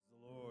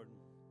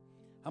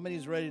How many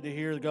is ready to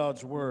hear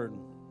God's word?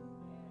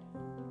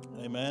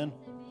 Amen.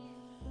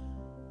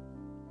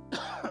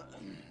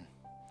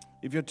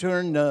 If you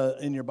turn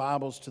in your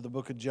Bibles to the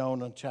book of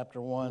Jonah,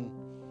 chapter 1,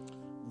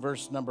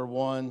 verse number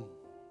 1.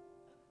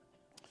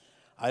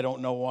 I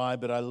don't know why,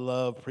 but I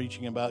love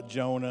preaching about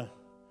Jonah.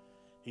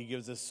 He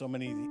gives us so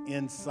many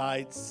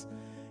insights.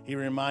 He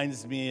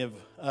reminds me of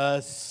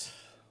us.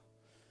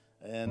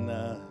 And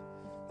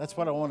that's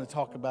what I want to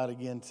talk about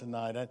again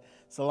tonight.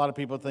 So a lot of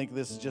people think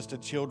this is just a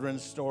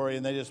children's story,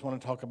 and they just want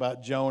to talk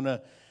about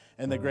Jonah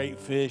and the great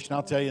fish. And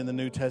I'll tell you, in the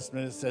New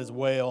Testament, it says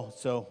whale,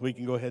 so we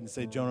can go ahead and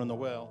say Jonah and the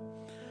whale.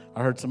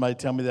 I heard somebody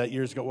tell me that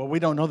years ago. Well, we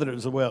don't know that it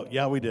was a whale.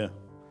 Yeah, we do.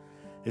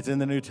 It's in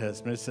the New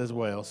Testament. It says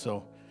whale,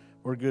 so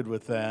we're good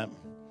with that.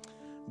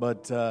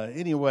 But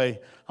anyway,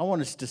 I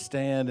want us to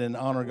stand and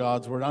honor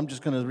God's word. I'm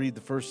just going to read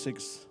the first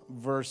 6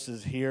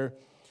 verses here.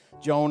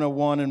 Jonah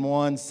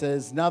 1:1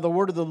 says, "Now the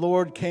word of the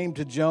Lord came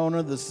to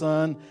Jonah, the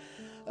son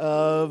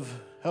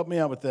of," help me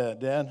out with that,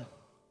 Dad.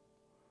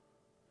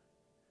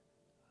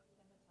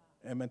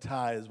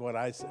 Amittai is what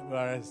I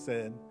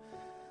said.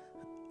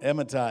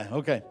 Amittai,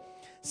 okay.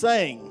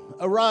 Saying,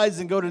 "Arise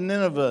and go to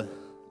Nineveh,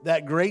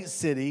 that great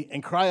city,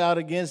 and cry out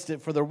against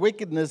it, for their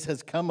wickedness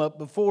has come up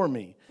before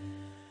me."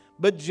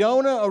 But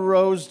Jonah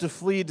arose to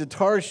flee to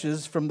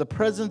Tarshish from the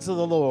presence of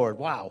the Lord.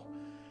 Wow.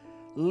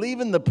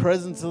 Leaving the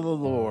presence of the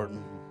Lord.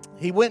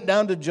 He went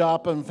down to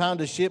Joppa and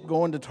found a ship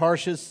going to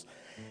Tarshish,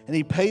 and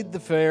he paid the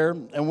fare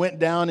and went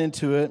down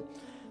into it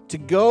to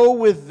go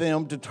with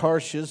them to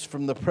Tarshish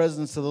from the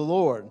presence of the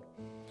Lord.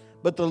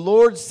 But the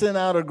Lord sent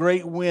out a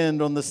great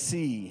wind on the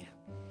sea,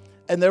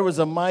 and there was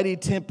a mighty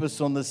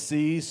tempest on the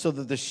sea, so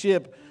that the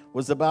ship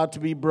was about to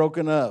be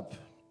broken up.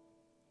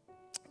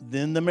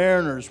 Then the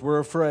mariners were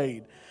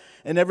afraid,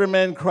 and every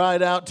man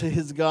cried out to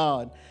his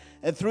God,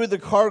 and threw the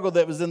cargo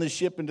that was in the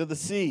ship into the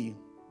sea,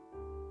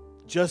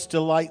 just to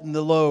lighten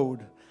the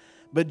load.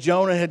 But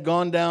Jonah had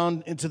gone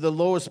down into the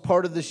lowest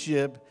part of the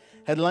ship,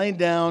 had lain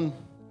down,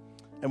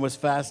 and was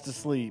fast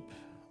asleep.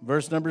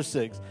 Verse number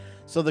 6.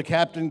 So the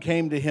captain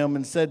came to him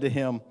and said to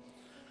him,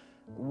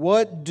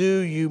 "What do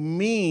you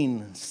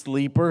mean,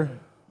 sleeper?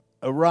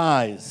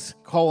 Arise,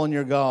 call on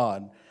your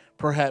God.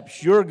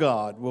 Perhaps your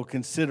God will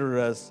consider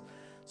us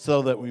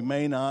so that we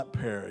may not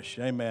perish."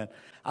 Amen.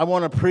 I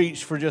want to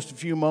preach for just a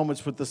few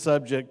moments with the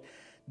subject,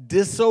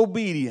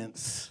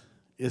 disobedience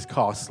is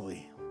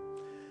costly.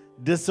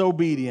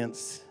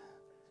 Disobedience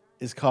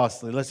is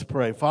costly. Let's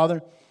pray.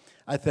 Father,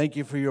 I thank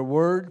you for your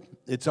word.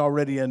 It's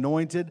already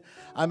anointed.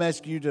 I'm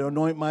asking you to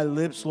anoint my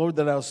lips, Lord,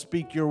 that I'll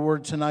speak your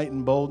word tonight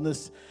in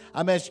boldness.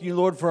 I'm asking you,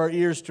 Lord, for our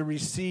ears to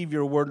receive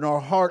your word and our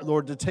heart,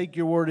 Lord, to take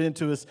your word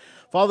into us.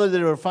 Father,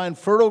 that it will find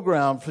fertile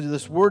ground for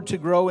this word to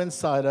grow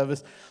inside of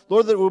us.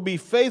 Lord, that we'll be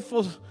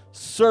faithful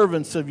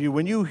servants of you.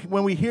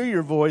 When we hear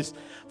your voice,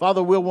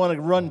 Father, we'll want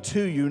to run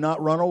to you,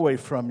 not run away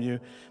from you,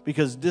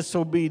 because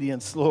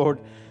disobedience,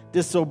 Lord,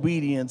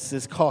 disobedience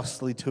is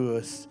costly to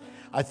us.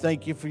 I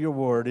thank you for your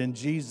word. In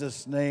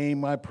Jesus'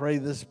 name, I pray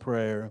this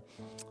prayer.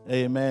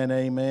 Amen,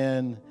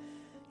 amen.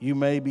 You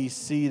may be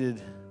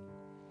seated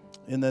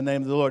in the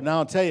name of the Lord. Now,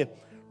 I'll tell you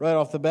right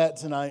off the bat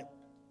tonight,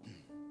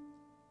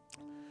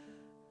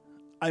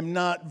 I'm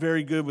not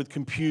very good with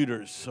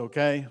computers,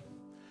 okay?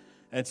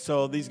 And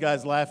so these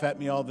guys laugh at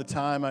me all the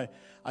time.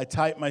 I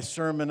type my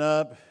sermon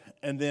up,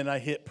 and then I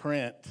hit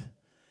print.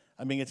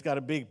 I mean, it's got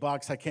a big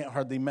box. I can't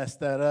hardly mess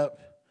that up.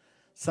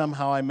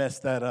 Somehow I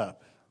messed that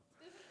up.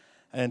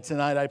 And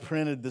tonight I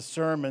printed the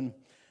sermon,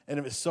 and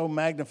it was so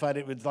magnified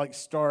it would like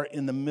start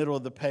in the middle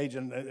of the page,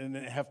 and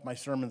half my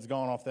sermon's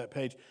gone off that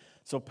page.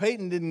 So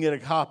Peyton didn't get a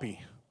copy.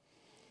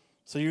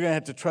 So you're going to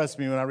have to trust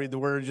me when I read the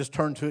word. Just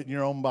turn to it in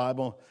your own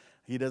Bible.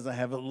 He doesn't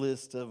have a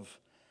list of,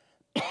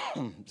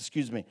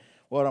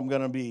 what I'm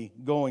going to be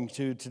going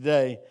to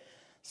today.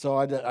 So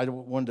I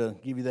wanted to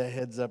give you that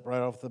heads up right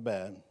off the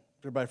bat.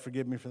 Everybody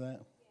forgive me for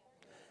that?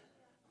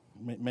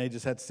 May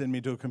just have to send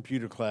me to a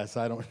computer class.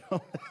 I don't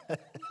know.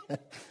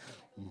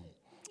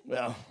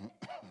 Well,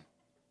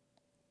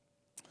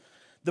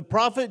 the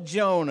prophet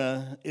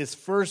Jonah is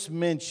first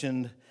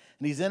mentioned,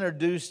 and he's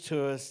introduced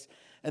to us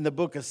in the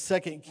book of 2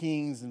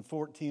 Kings in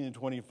 14 and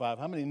 25.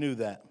 How many knew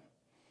that?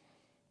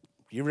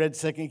 If you read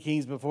 2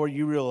 Kings before,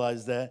 you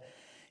realize that.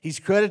 He's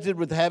credited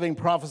with having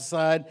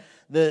prophesied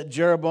that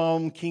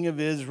Jeroboam, king of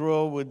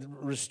Israel,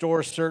 would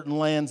restore certain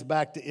lands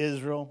back to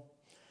Israel.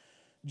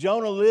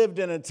 Jonah lived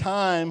in a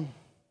time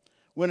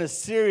when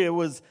Assyria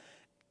was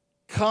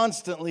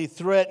constantly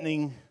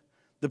threatening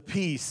the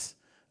peace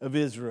of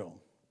Israel.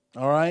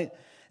 All right?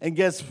 And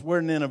guess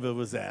where Nineveh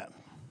was at?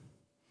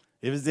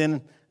 It was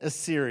in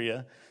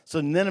Assyria.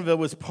 So Nineveh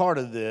was part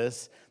of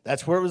this.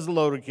 That's where it was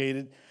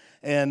located.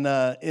 And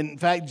in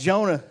fact,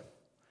 Jonah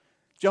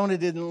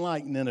didn't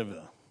like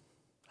Nineveh.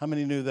 How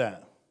many knew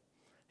that?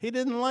 He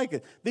didn't like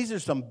it. These are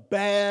some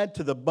bad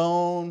to the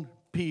bone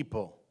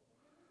people.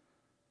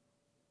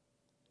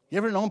 You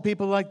ever known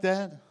people like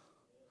that?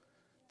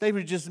 They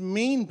were just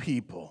mean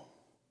people.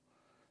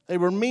 They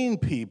were mean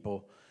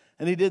people.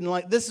 And he didn't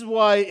like. This is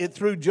why it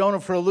threw Jonah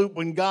for a loop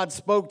when God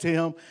spoke to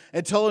him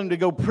and told him to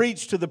go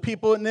preach to the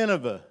people at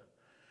Nineveh.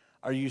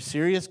 Are you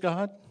serious,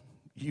 God?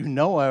 You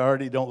know I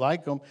already don't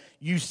like them.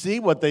 You see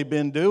what they've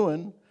been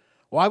doing.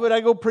 Why would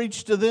I go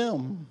preach to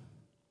them?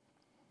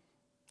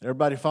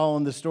 Everybody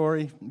following the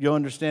story? You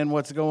understand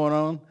what's going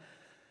on?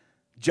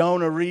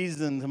 Jonah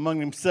reasoned among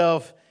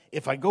himself,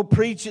 if I go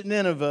preach at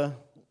Nineveh,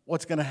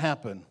 what's going to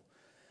happen?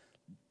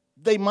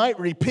 They might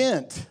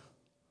repent.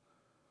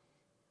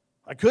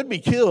 I could be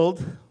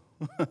killed,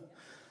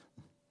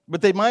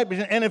 but they might be.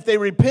 And if they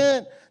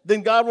repent,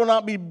 then God will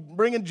not be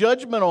bringing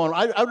judgment on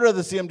them. I'd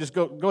rather see them just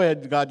go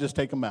ahead, God, just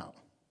take them out.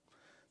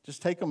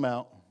 Just take them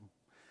out.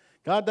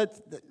 God,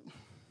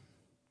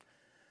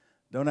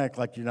 don't act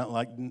like you're not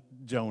like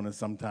Jonah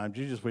sometimes.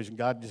 You're just wishing,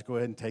 God, just go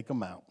ahead and take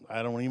them out.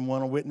 I don't even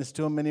want to witness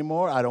to them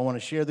anymore. I don't want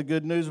to share the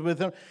good news with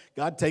them.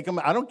 God, take them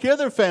out. I don't care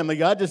their family.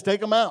 God, just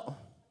take them out.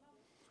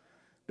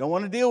 Don't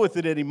want to deal with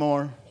it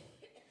anymore.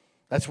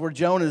 That's where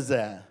Jonah's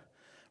at.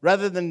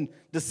 Rather than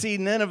to see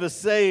Nineveh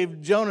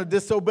saved, Jonah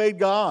disobeyed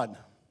God.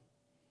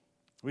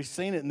 We've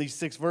seen it in these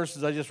 6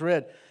 verses I just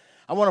read.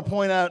 I want to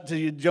point out to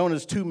you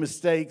Jonah's 2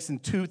 mistakes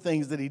and 2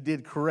 things that he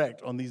did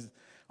correct on these.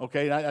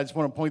 Okay, I just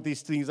want to point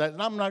these things out.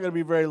 And I'm not going to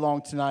be very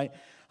long tonight.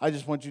 I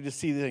just want you to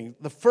see the thing.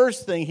 The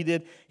first thing he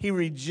did, he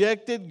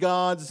rejected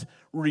God's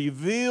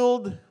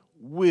revealed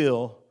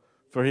will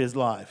for his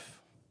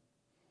life.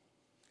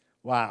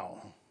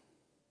 Wow.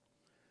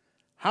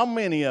 How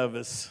many of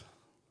us,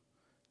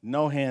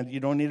 no hand, you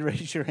don't need to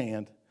raise your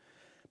hand,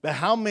 but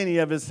how many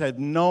of us have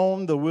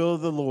known the will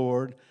of the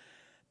Lord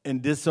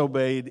and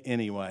disobeyed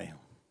anyway?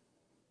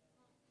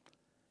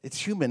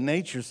 It's human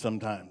nature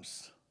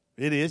sometimes.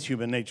 It is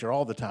human nature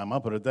all the time.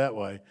 I'll put it that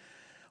way.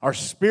 Our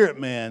spirit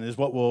man is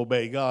what will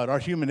obey God. Our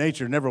human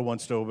nature never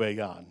wants to obey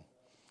God.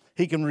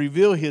 He can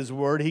reveal his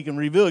word. He can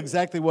reveal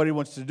exactly what he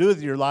wants to do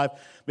with your life.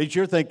 But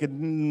you're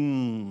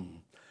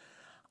thinking,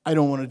 I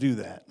don't want to do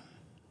that.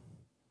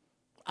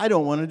 I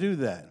don't want to do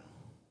that.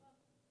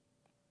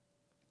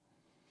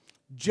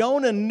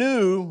 Jonah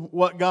knew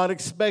what God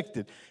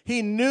expected.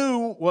 He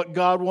knew what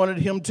God wanted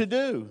him to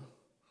do.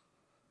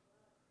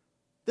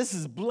 This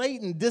is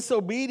blatant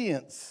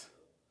disobedience.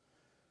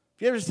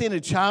 Have you ever seen a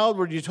child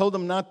where you told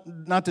them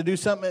not to do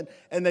something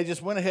and they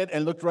just went ahead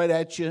and looked right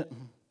at you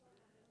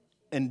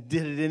and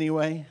did it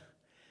anyway?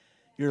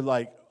 You're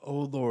like,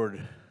 oh,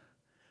 Lord,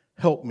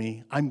 help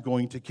me. I'm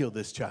going to kill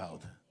this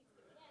child.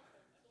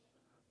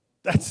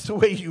 That's the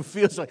way you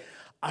feel. It's like,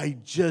 I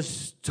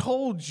just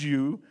told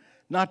you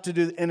not to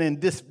do it. And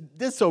in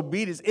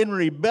disobedience, in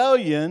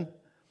rebellion,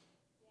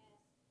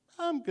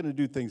 I'm going to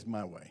do things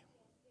my way.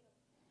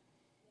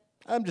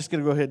 I'm just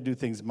going to go ahead and do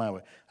things my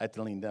way. I have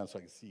to lean down so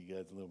I can see you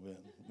guys a little bit.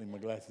 Lean my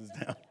glasses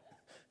down.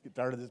 Get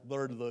tired of this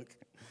blurred look.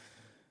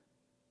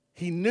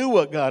 He knew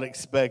what God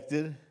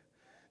expected.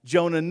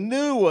 Jonah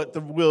knew what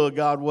the will of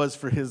God was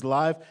for his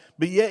life,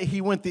 but yet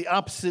he went the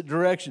opposite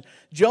direction.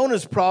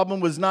 Jonah's problem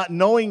was not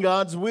knowing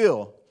God's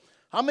will.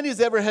 How many has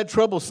ever had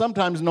trouble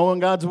sometimes knowing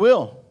God's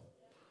will?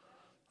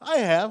 I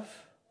have.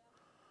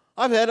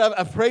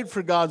 I've prayed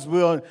for God's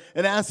will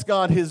and asked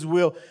God his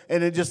will,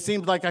 and it just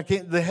seems like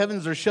the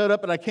heavens are shut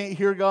up and I can't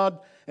hear God,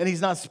 and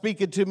he's not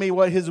speaking to me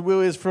what his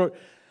will is for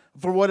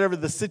whatever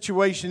the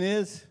situation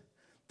is.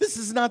 This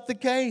is not the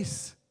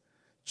case.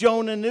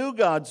 Jonah knew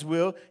God's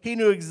will. He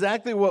knew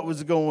exactly what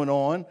was going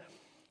on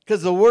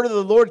because the word of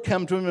the Lord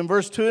came to him in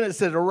verse 2, and it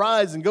said,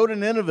 arise and go to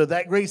Nineveh,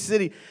 that great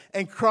city,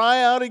 and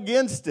cry out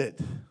against it.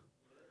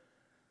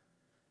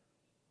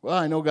 Well,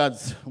 I know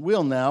God's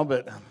will now,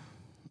 but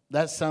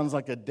that sounds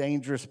like a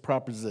dangerous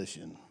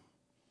proposition.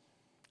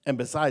 And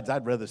besides,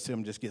 I'd rather see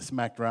him just get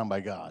smacked around by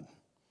God.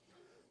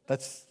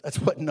 That's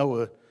what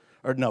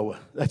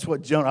that's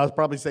what Jonah, I was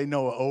probably saying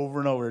Noah over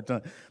and over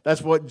again.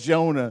 That's what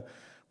Jonah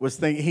was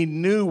thinking. He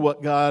knew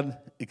what God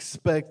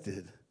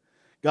expected.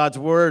 God's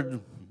word,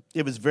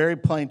 it was very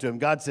plain to him.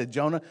 God said,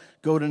 Jonah,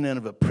 go to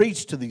Nineveh,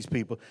 preach to these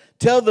people,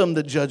 tell them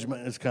the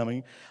judgment is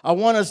coming. I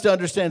want us to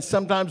understand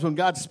sometimes when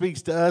God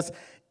speaks to us,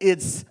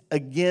 it's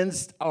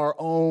against our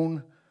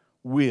own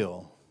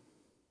will.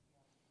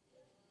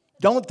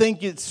 Don't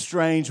think it's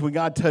strange when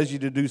God tells you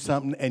to do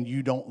something and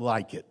you don't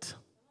like it.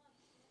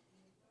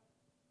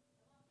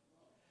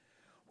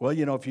 Well,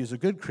 you know, if you're a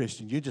good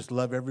Christian, you just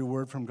love every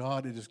word from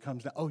God. It just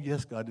comes down, oh,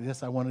 yes, God,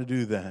 yes, I want to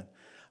do that.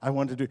 I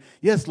want to do,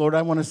 yes, Lord,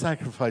 I want to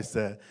sacrifice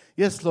that.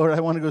 Yes, Lord,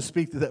 I want to go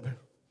speak to that.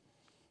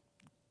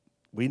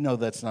 We know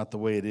that's not the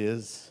way it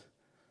is.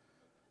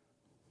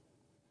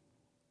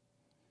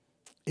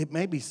 It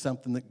may be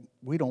something that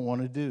we don't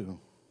want to do.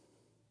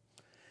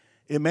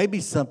 It may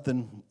be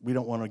something we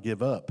don't want to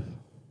give up.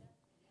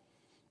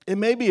 It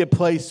may be a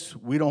place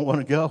we don't want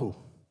to go.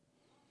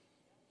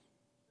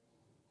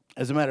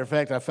 As a matter of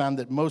fact, I found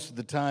that most of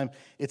the time,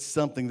 it's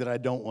something that I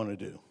don't want to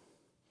do.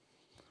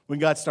 When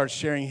God starts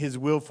sharing his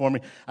will for me,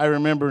 I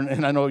remember,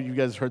 and I know you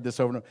guys heard this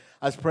over and over,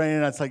 I was praying,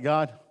 and I was like,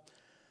 God,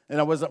 and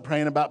I wasn't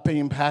praying about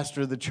being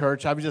pastor of the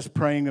church. I was just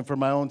praying for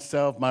my own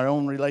self, my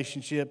own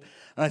relationship.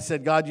 And I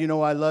said, God, you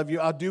know I love you.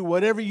 I'll do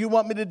whatever you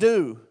want me to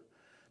do.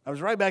 I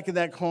was right back in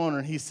that corner,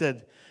 and he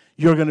said,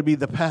 you're going to be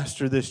the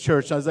pastor of this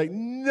church. I was like,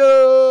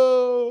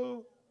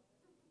 no.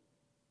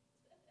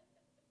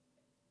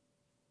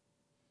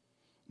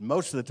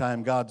 Most of the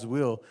time, God's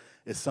will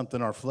is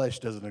something our flesh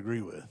doesn't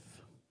agree with.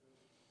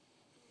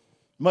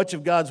 Much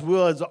of God's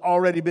will has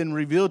already been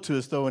revealed to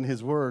us, though, in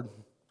His Word.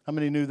 How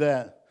many knew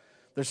that?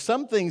 There's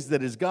some things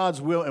that is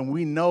God's will, and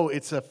we know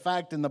it's a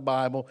fact in the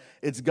Bible.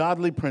 It's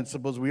godly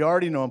principles. We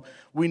already know them.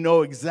 We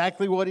know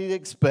exactly what He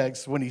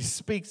expects when He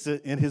speaks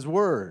it in His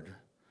Word.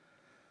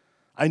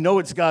 I know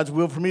it's God's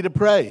will for me to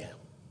pray.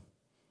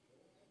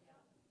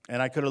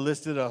 And I could have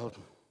listed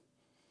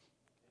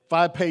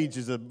 5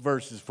 pages of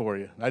verses for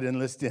you. I didn't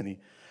list any.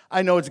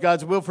 I know it's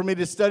God's will for me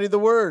to study the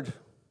Word.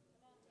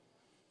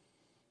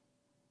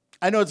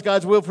 I know it's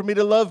God's will for me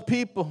to love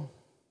people.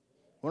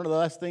 One of the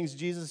last things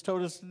Jesus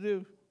told us to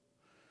do.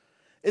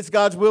 It's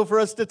God's will for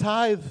us to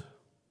tithe.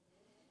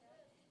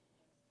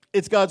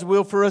 It's God's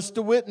will for us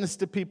to witness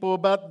to people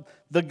about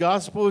the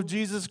gospel of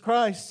Jesus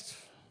Christ.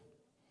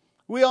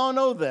 We all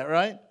know that,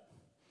 right?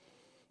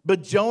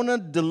 But Jonah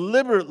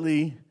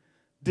deliberately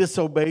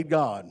disobeyed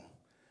God.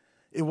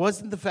 It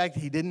wasn't the fact that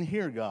he didn't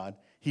hear God.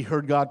 He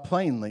heard God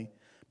plainly,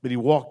 but he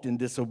walked in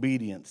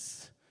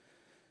disobedience.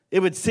 It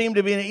would seem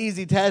to be an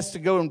easy task to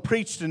go and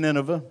preach to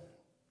Nineveh.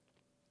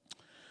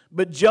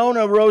 But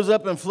Jonah rose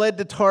up and fled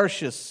to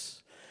Tarshish.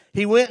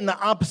 He went in the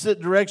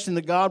opposite direction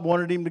that God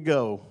wanted him to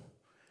go.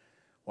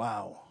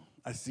 Wow,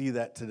 I see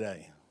that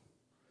today.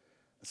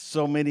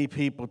 So many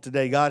people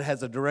today, God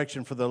has a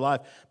direction for their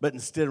life, but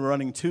instead of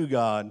running to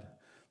God,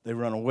 they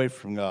run away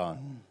from God.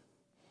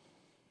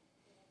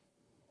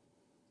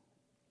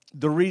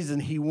 The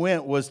reason he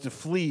went was to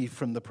flee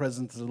from the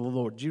presence of the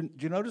Lord. Do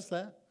you notice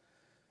that?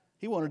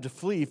 He wanted to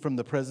flee from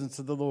the presence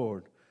of the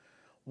Lord.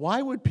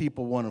 Why would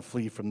people want to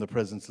flee from the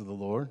presence of the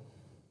Lord?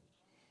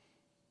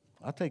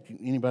 I'll take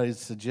anybody's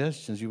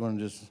suggestions. You want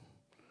to just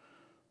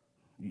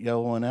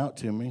yell one out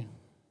to me?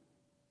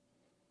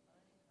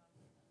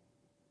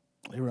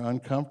 They were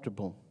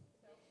uncomfortable.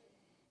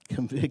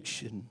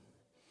 Conviction.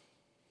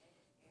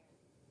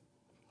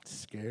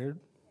 Scared.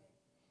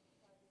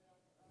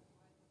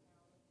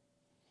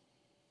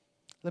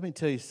 Let me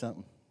tell you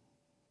something.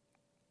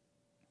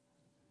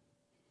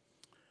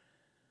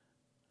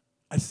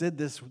 I said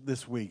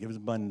this week. It was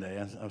Monday.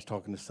 I was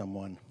talking to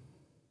someone.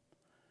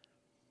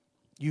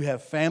 You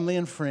have family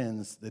and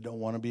friends that don't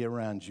want to be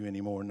around you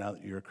anymore now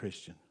that you're a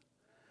Christian.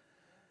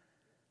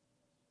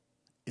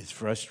 It's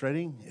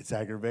frustrating. It's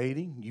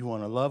aggravating. You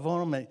want to love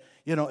on them.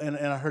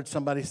 And I heard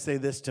somebody say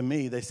this to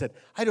me. They said,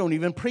 I don't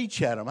even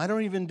preach at them. I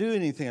don't even do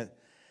anything.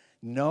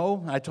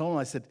 No, I told them,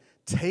 I said,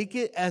 take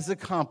it as a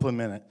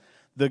compliment.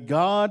 The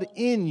God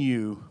in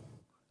you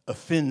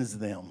offends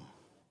them.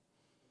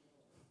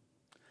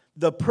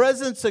 The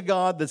presence of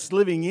God that's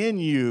living in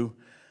you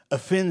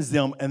offends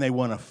them, and they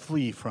want to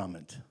flee from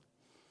it.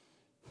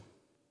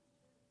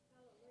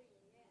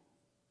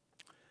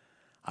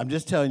 I'm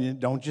just telling you,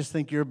 don't just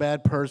think you're a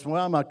bad person.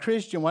 Well, I'm a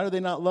Christian. Why are they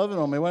not loving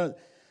on me?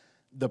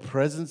 The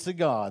presence of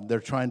God, they're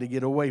trying to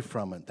get away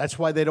from it. That's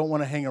why they don't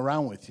want to hang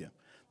around with you.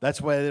 That's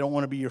why they don't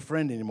want to be your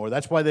friend anymore.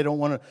 That's why they don't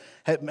want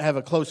to have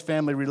a close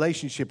family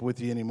relationship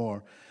with you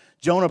anymore.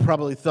 Jonah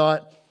probably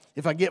thought,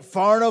 if I get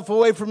far enough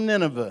away from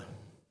Nineveh,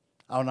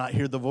 I'll not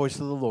hear the voice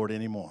of the Lord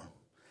anymore.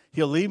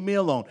 He'll leave me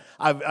alone.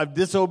 I've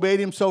disobeyed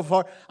him so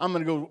far. I'm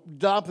going to go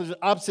the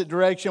opposite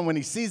direction. When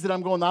he sees that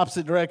I'm going the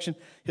opposite direction,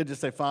 he'll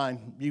just say,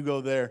 fine, you go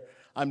there.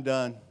 I'm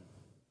done.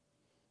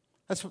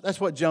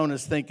 That's what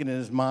Jonah's thinking in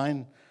his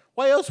mind.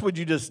 Why else would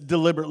you just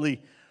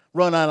deliberately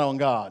run out on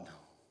God?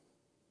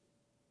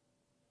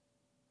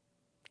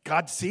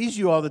 God sees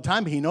you all the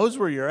time. He knows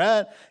where you're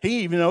at. He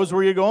even knows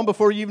where you're going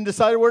before you even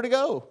decided where to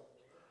go.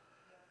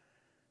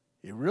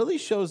 It really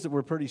shows that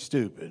we're pretty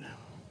stupid.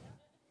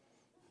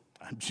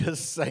 I'm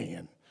just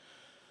saying.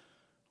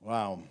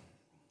 Wow.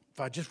 If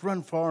I just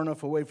run far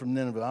enough away from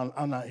Nineveh,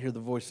 I'll not hear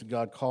the voice of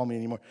God call me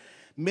anymore.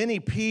 Many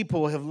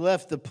people have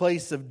left the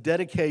place of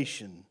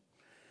dedication.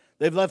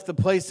 They've left the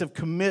place of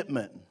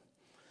commitment.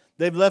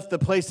 They've left the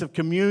place of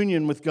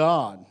communion with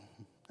God.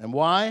 And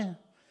why?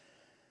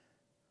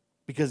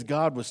 Because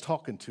God was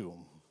talking to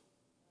them.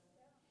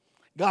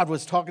 God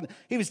was talking.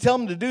 He was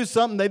telling them to do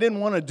something they didn't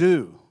want to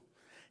do.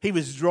 He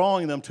was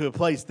drawing them to a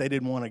place they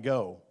didn't want to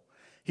go.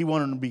 He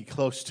wanted them to be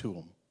close to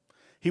him.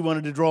 He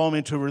wanted to draw them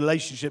into a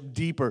relationship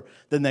deeper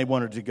than they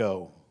wanted to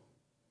go.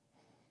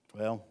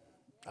 Well,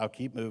 I'll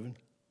keep moving.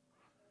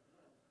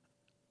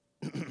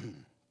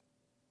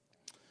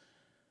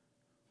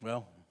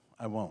 Well,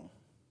 I won't.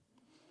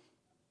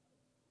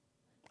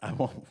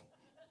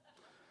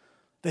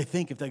 They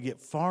think if they get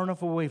far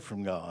enough away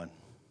from God,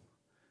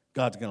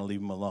 God's going to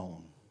leave them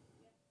alone.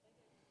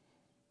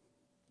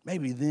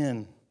 Maybe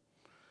then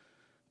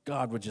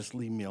God would just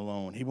leave me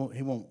alone. He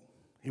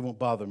won't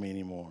bother me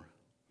anymore.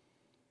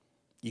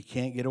 You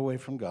can't get away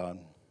from God.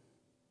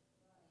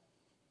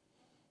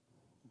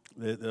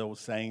 The old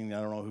saying,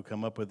 I don't know who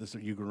come up with this,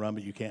 you can run,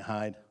 but you can't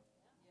hide.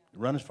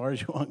 Run as far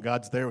as you want.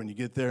 God's there when you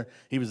get there.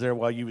 He was there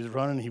while you was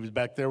running. He was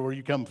back there where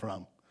you come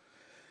from.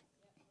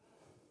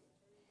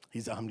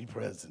 He's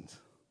omnipresent.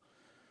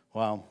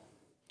 Wow.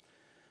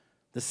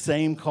 The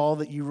same call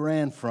that you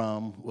ran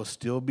from will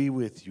still be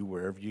with you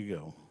wherever you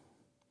go.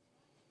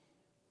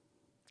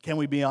 Can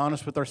we be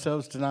honest with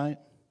ourselves tonight?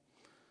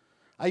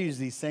 I use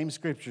these same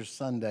scriptures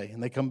Sunday,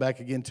 and they come back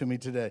again to me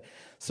today.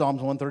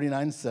 Psalms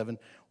 139:7.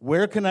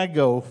 Where can I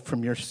go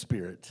from your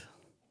spirit?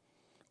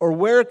 Or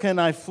where can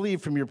I flee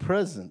from your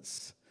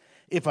presence?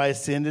 If I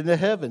ascend into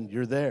heaven,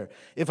 you're there.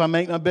 If I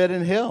make my bed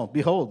in hell,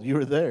 behold, you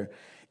are there.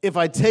 If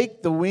I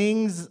take the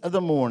wings of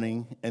the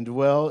morning and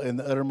dwell in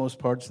the uttermost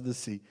parts of the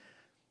sea,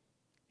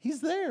 he's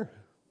there.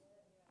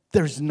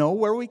 There's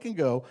nowhere we can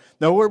go,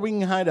 nowhere we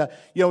can hide out.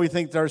 We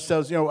think to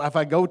ourselves, if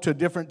I go to a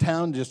different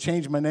town, just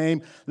change my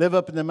name, live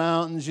up in the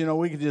mountains,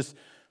 we could just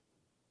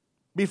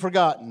be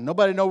forgotten.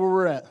 Nobody know where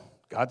we're at.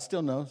 God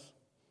still knows.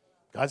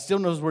 God still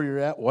knows where you're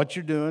at, what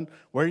you're doing,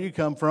 where you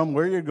come from,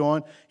 where you're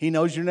going. He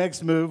knows your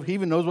next move. He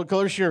even knows what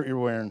color shirt you're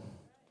wearing.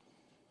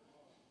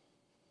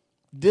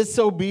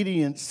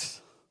 Disobedience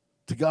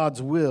to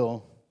God's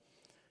will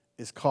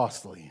is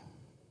costly.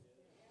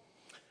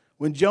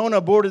 When Jonah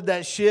boarded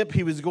that ship,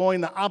 he was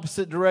going the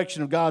opposite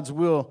direction of God's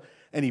will,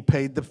 and he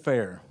paid the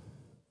fare.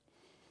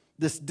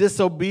 This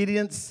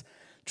disobedience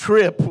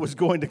trip was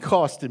going to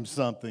cost him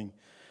something,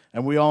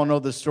 and we all know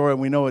the story,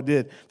 and we know it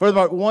did.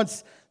 Furthermore,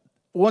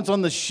 once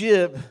on the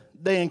ship,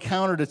 they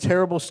encountered a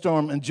terrible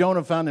storm, and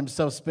Jonah found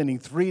himself spending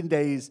 3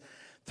 days,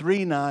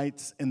 3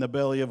 nights in the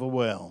belly of a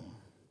whale.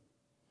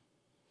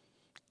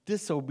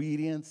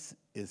 Disobedience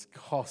is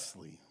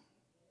costly.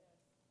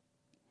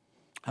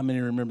 How many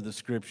remember the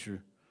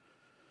scripture?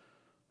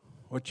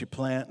 What you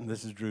plant, and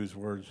this is Drew's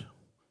words,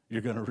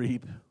 you're going to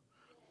reap.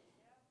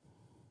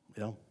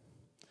 Yeah.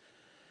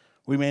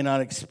 We may not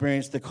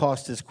experience the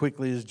cost as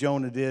quickly as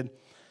Jonah did,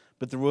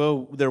 but there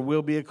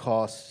will be a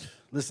cost.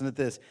 Listen to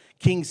this.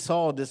 King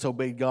Saul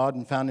disobeyed God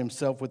and found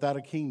himself without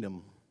a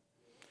kingdom.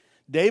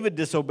 David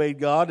disobeyed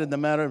God in the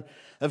matter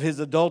of his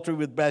adultery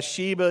with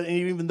Bathsheba, and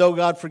even though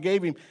God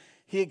forgave him,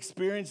 he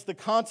experienced the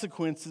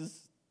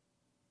consequences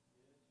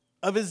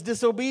of his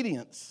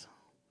disobedience.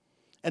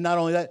 And not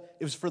only that,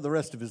 it was for the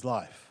rest of his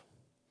life.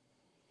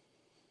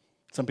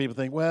 Some people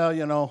think,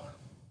 well,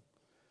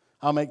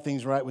 I'll make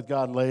things right with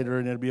God later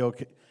and it'll be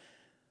okay.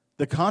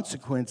 The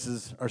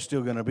consequences are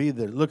still going to be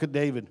there. Look at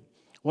David.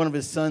 One of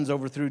his sons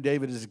overthrew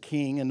David as a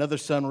king. Another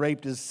son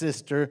raped his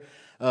sister.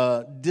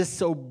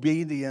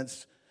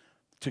 Disobedience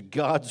to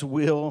God's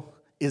will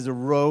is a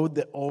road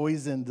that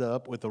always ends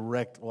up with a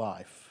wrecked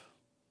life.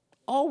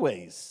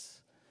 Always.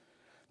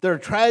 There are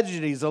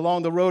tragedies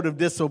along the road of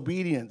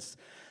disobedience.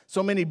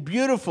 So many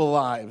beautiful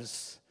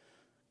lives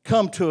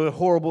come to a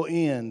horrible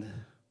end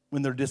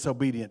when they're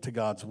disobedient to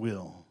God's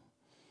will.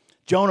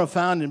 Jonah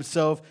found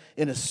himself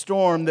in a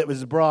storm that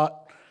was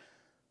brought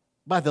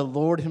by the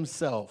Lord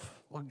himself.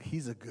 Well,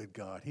 he's a good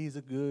God. He's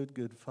a good,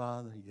 good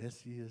Father.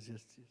 Yes, he is.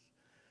 Yes, he is.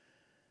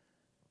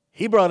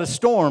 He brought a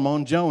storm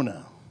on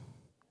Jonah.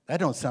 That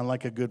don't sound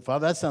like a good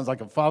father. That sounds like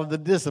a father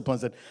that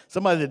disciplines.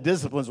 Somebody that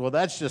disciplines, well,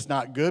 that's just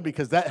not good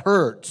because that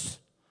hurts.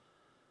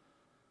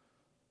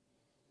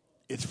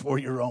 It's for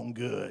your own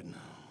good.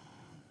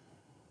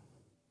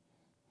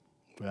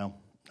 Well,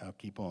 I'll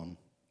keep on.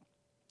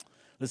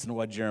 Listen to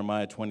what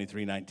Jeremiah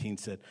 23:19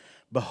 said.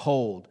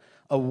 Behold,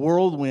 a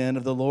whirlwind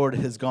of the Lord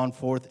has gone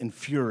forth in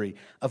fury,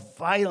 a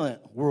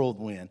violent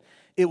whirlwind.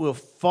 It will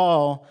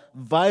fall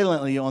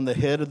violently on the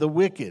head of the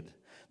wicked.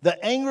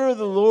 The anger of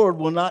the Lord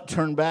will not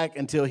turn back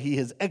until he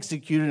has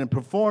executed and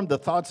performed the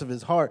thoughts of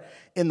his heart.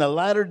 In the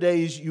latter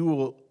days, you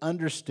will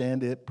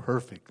understand it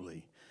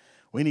perfectly.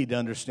 We need to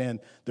understand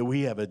that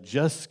we have a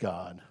just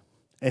God,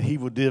 and he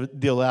will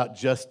deal out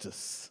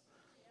justice.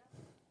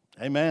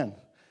 Amen.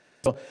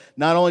 So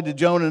not only did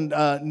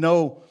Jonah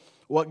know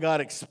what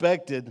God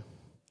expected,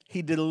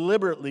 he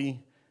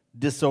deliberately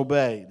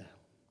disobeyed.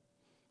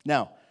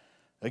 Now,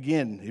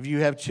 again, if you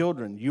have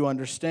children, you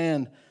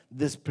understand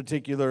this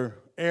particular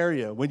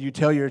area. When you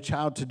tell your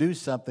child to do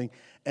something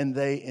and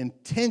they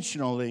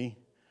intentionally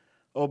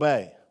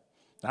obey.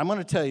 I'm going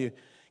to tell you,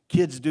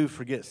 kids do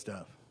forget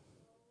stuff.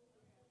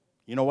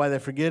 You know why they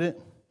forget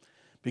it?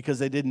 Because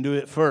they didn't do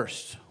it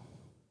first.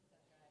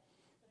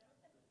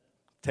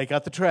 Take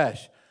out the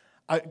trash.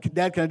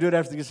 Dad, can I do it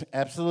after the game?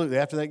 Absolutely.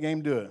 After that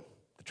game, do it.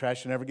 The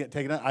trash should never get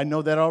taken out. I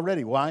know that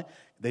already. Why?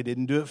 They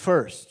didn't do it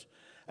first.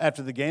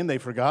 After the game, they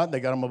forgot. They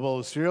got them a bowl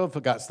of cereal,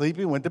 got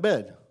sleepy, went to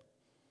bed.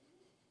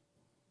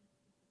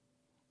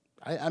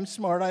 I'm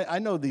smart. I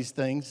know these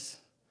things.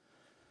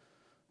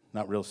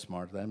 Not real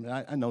smart.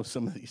 I know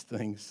some of these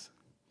things.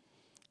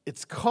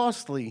 It's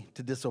costly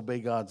to disobey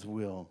God's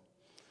will.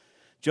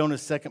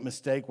 Jonah's second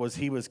mistake was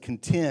he was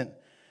content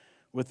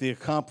with the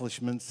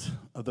accomplishments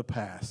of the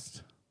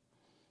past.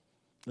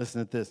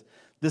 Listen to this.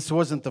 This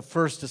wasn't the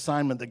first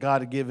assignment that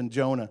God had given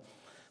Jonah.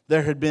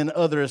 There had been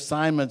other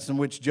assignments in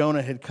which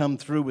Jonah had come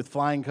through with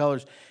flying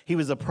colors. He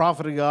was a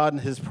prophet of God,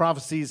 and his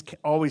prophecies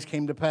always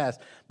came to pass.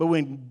 But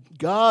when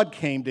God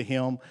came to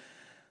him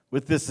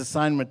with this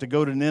assignment to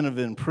go to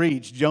Nineveh and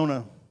preach,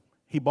 Jonah,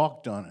 he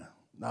balked on it.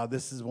 Now,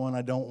 this is one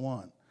I don't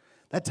want.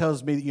 That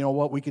tells me that, you know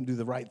what, we can do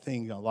the right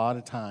thing a lot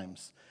of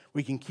times.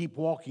 We can keep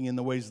walking in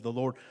the ways of the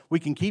Lord. We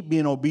can keep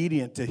being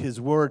obedient to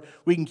His word.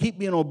 We can keep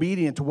being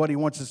obedient to what He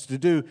wants us to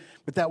do.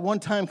 But that one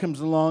time comes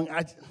along,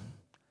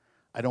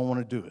 I don't want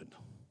to do it.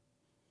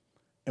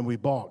 And we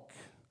balk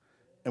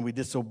and we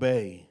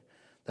disobey.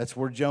 That's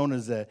where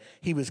Jonah's at.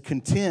 He was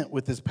content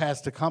with his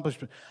past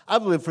accomplishment.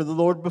 I've lived for the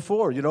Lord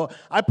before.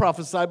 I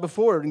prophesied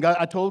before, and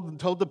I told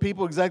the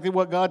people exactly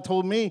what God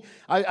told me.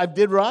 I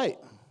did right.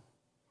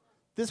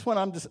 This one,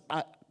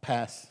 I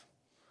pass.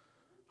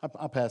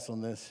 I'll pass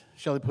on this.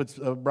 Shelley puts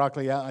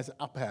broccoli out. I said,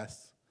 I'll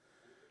pass.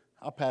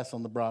 I'll pass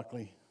on the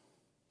broccoli.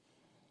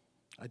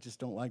 I just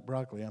don't like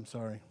broccoli. I'm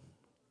sorry.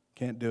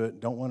 Can't do it.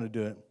 Don't want to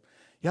do it.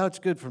 Yeah, it's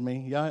good for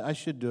me. Yeah, I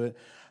should do it.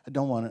 I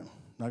don't want it.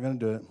 Not going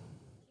to do it.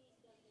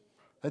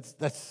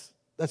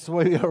 That's the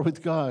way we are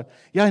with God.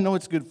 Yeah, I know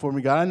it's good for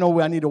me, God. I know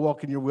I need to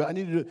walk in your will. I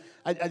need to do.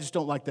 I just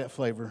don't like that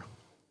flavor.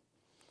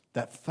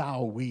 That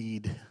foul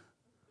weed.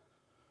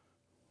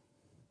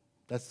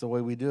 That's the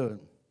way we do it.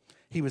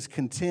 He was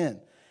content,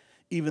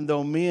 even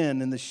though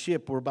men in the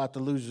ship were about to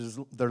lose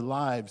their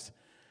lives.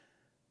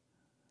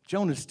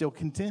 Jonah's still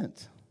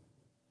content.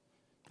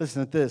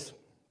 Listen to this.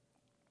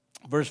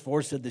 Verse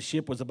 4 said the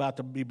ship was about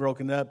to be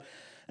broken up.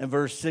 And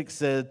verse 6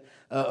 said,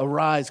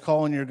 arise,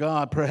 call on your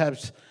God.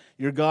 Perhaps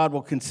your God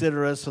will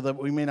consider us so that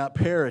we may not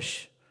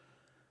perish.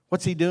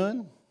 What's he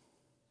doing?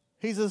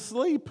 He's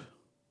asleep.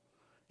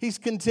 He's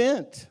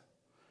content.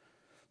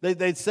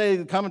 They'd say,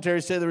 the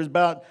commentaries say there was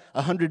about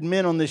 100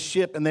 men on this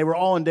ship, and they were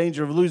all in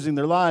danger of losing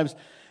their lives.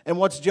 And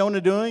what's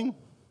Jonah doing?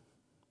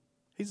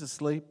 He's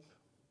asleep.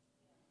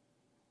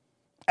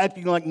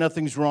 Acting like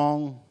nothing's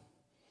wrong,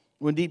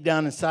 when deep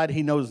down inside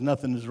he knows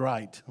nothing is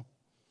right.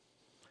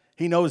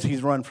 He knows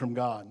he's run from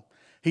God.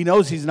 He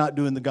knows he's not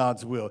doing the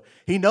God's will.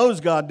 He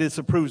knows God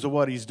disapproves of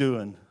what he's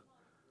doing.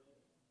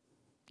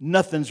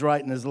 Nothing's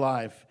right in his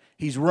life.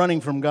 He's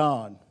running from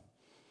God.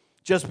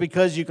 Just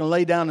because you can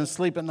lay down and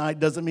sleep at night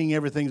doesn't mean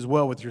everything's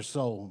well with your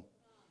soul.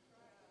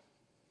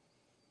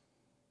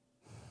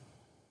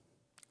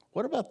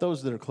 What about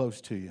those that are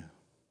close to you?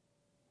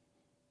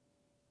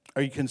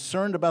 Are you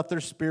concerned about their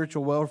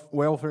spiritual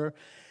welfare?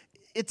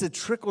 It's a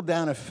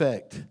trickle-down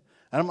effect.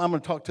 I'm going to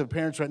talk to the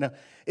parents right now.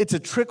 It's a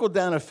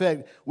trickle-down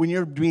effect when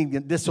you're being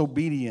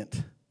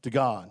disobedient to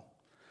God.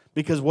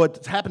 Because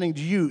what's happening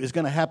to you is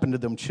going to happen to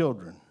them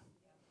children.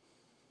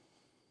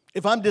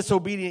 If I'm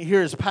disobedient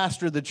here as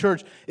pastor of the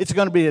church, it's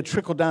going to be a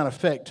trickle-down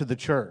effect to the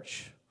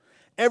church.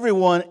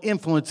 Everyone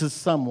influences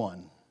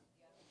someone.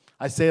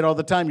 I say it all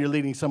the time. You're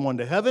leading someone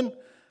to heaven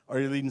or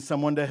you're leading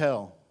someone to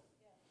hell.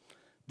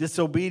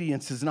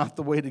 Disobedience is not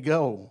the way to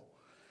go.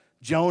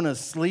 Jonah's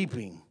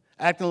sleeping,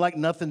 acting like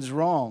nothing's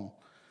wrong.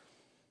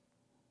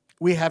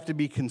 We have to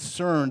be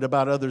concerned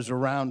about others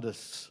around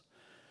us.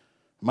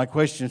 My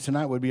question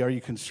tonight would be, are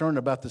you concerned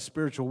about the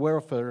spiritual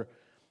welfare,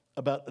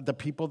 about the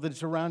people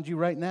that's around you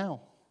right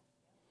now?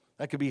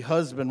 That could be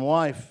husband,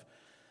 wife,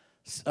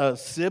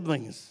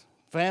 siblings,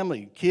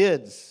 family,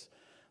 kids,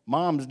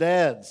 moms,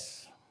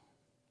 dads,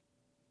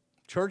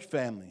 church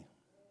family.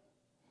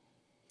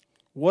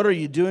 What are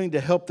you doing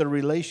to help their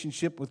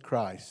relationship with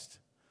Christ?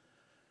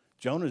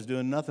 Jonah's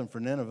doing nothing for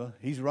Nineveh.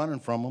 He's running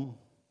from them.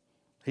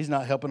 He's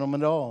not helping them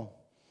at all.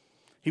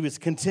 He was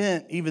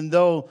content even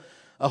though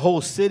a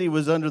whole city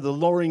was under the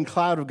lowering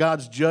cloud of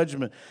God's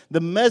judgment. The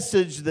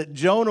message that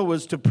Jonah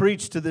was to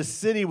preach to this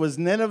city was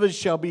Nineveh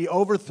shall be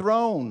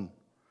overthrown.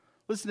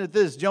 Listen to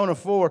this, Jonah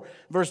 4,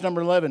 verse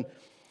number 11.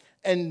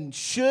 And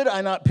should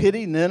I not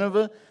pity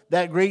Nineveh,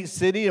 that great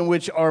city in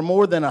which are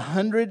more than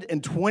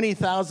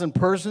 120,000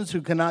 persons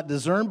who cannot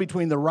discern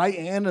between the right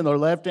hand and their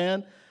left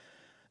hand,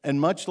 and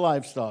much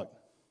livestock?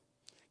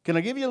 Can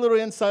I give you a little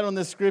insight on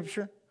this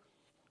scripture?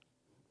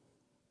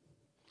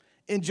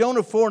 In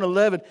Jonah 4 and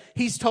 11,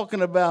 he's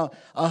talking about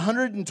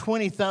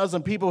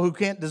 120,000 people who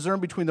can't discern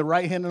between the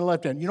right hand and the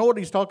left hand. You know what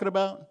he's talking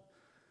about?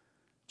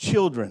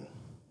 Children.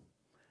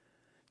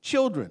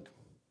 Children.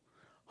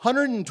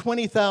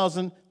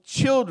 120,000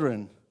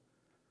 children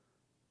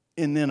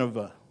in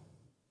Nineveh.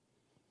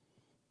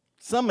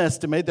 Some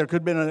estimate there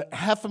could have been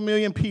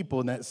 500,000 people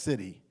in that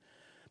city,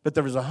 but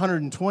there was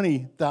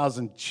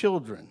 120,000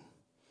 children.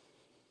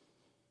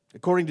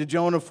 According to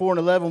Jonah 4 and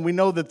 11, we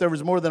know that there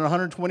was more than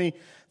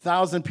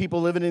 120,000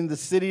 people living in the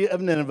city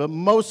of Nineveh.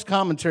 Most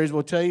commentaries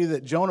will tell you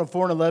that Jonah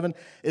 4 and 11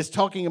 is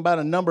talking about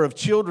a number of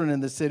children in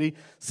the city.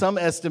 Some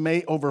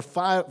estimate over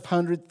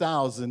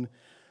 500,000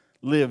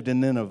 lived in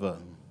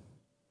Nineveh.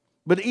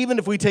 But even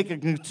if we take a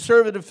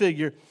conservative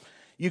figure,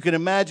 you can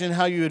imagine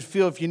how you would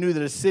feel if you knew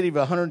that a city of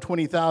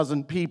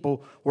 120,000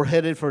 people were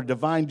headed for a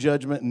divine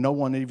judgment and no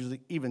one is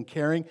even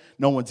caring,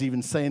 no one's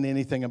even saying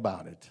anything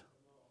about it.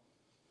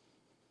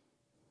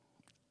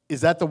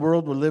 Is that the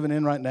world we're living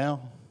in right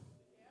now?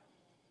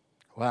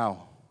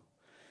 Wow.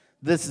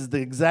 This is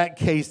the exact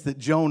case that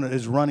Jonah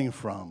is running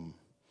from.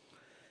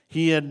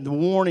 He had the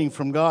warning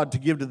from God to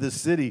give to this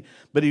city,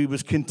 but he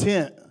was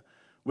content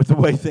with the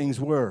way things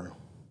were.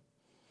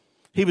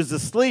 He was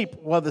asleep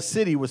while the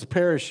city was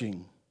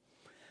perishing.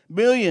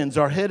 Millions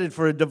are headed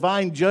for a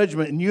divine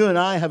judgment, and you and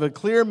I have a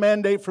clear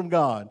mandate from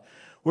God.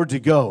 We're to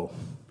go.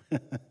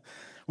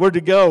 We're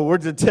to go. We're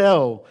to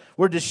tell.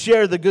 We're to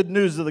share the good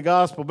news of the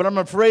gospel. But I'm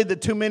afraid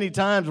that too many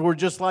times we're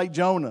just like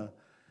Jonah.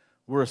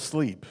 We're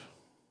asleep.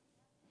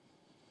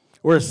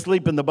 We're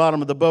asleep in the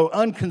bottom of the boat,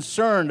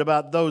 unconcerned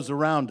about those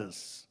around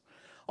us.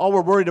 All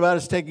we're worried about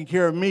is taking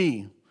care of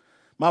me,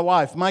 my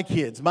wife, my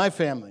kids, my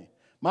family,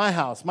 my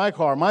house, my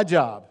car, my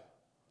job.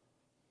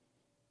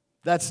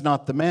 That's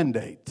not the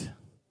mandate.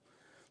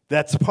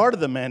 That's part of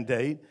the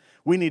mandate.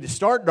 We need to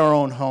start in our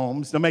own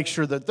homes to make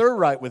sure that they're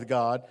right with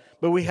God,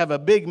 but we have a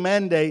big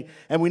mandate,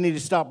 and we need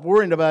to stop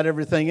worrying about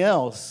everything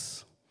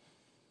else.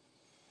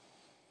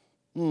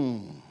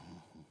 We're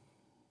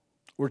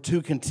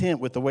too content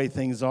with the way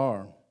things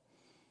are.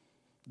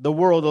 The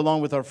world,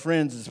 along with our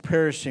friends, is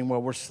perishing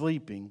while we're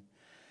sleeping.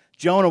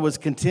 Jonah was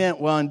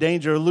content while in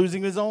danger of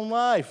losing his own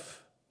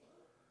life.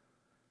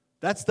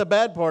 That's the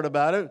bad part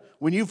about it.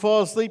 When you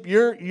fall asleep,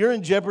 you're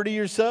in jeopardy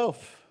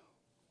yourself.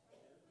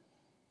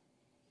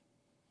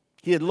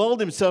 He had lulled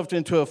himself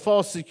into a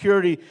false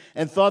security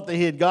and thought that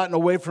he had gotten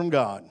away from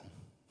God.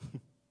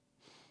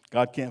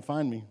 God can't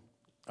find me.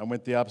 I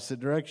went the opposite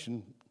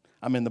direction.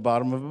 I'm in the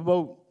bottom of a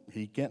boat.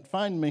 He can't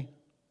find me.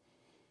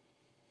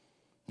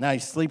 Now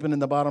he's sleeping in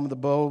the bottom of the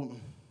boat,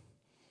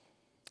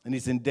 and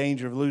he's in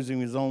danger of losing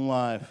his own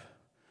life.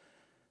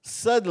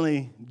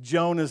 Suddenly,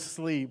 Jonah's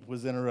sleep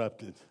was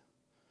interrupted.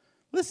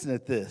 Listen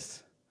at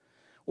this.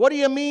 What do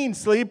you mean,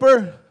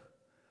 sleeper?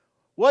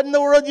 What in the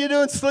world are you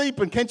doing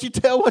sleeping? Can't you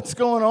tell what's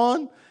going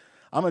on?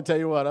 I'm going to tell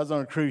you what, I was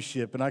on a cruise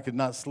ship, and I could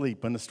not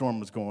sleep when the storm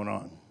was going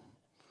on.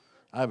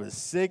 I was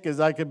sick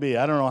as I could be.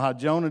 I don't know how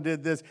Jonah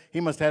did this.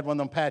 He must have had one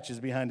of them patches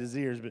behind his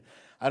ears, but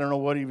I don't know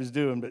what he was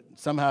doing, but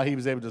somehow he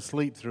was able to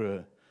sleep through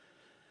it.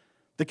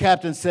 The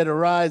captain said,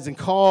 "Arise and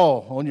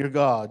call on your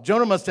God."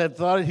 Jonah must have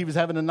thought he was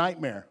having a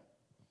nightmare.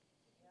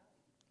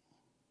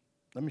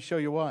 Let me show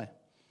you why.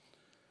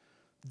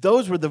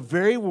 Those were the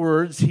very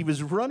words he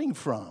was running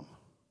from.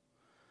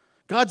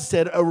 God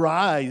said,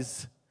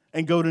 "Arise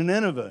and go to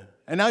Nineveh."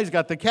 And now he's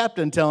got the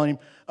captain telling him,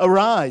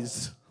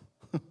 "Arise.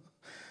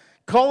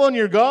 Call on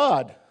your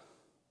God."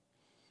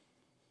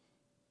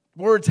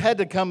 Words had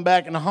to come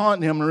back and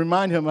haunt him and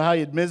remind him of how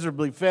he had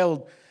miserably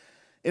failed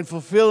in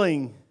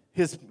fulfilling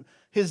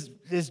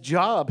his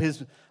job,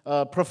 his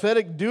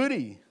prophetic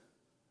duty.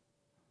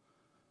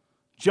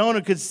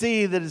 Jonah could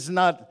see that it's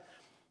not,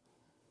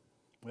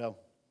 well,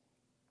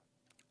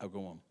 I'll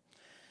go on.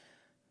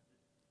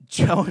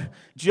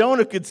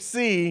 Jonah could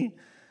see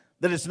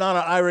that it's not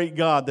an irate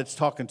God that's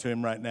talking to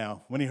him right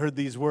now. When he heard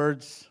these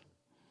words,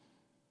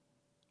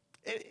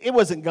 it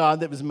wasn't God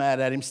that was mad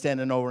at him,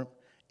 standing over him.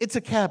 It's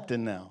a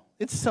captain now.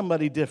 It's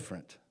somebody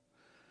different.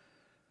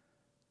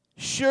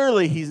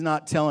 Surely he's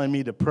not telling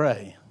me to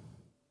pray.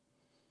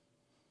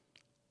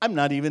 I'm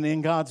not even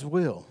in God's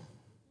will.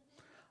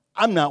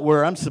 I'm not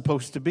where I'm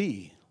supposed to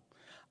be.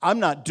 I'm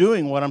not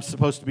doing what I'm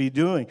supposed to be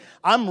doing.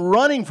 I'm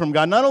running from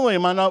God. Not only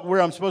am I not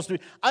where I'm supposed to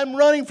be, I'm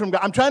running from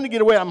God. I'm trying to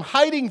get away. I'm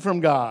hiding from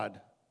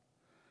God.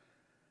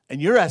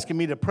 And you're asking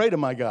me to pray to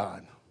my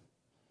God.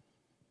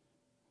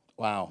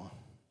 Wow.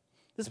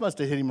 This must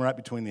have hit him right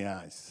between the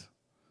eyes.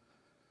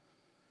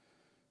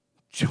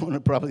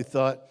 Jonah probably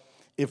thought,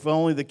 if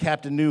only the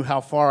captain knew how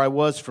far I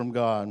was from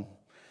God.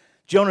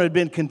 Jonah had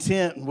been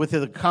content with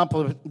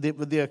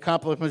the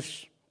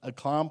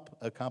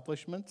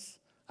accomplishments.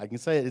 I can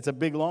say it. It's a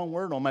big, long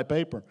word on my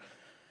paper.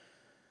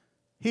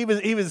 He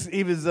was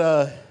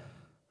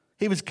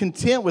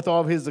content with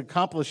all of his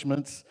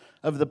accomplishments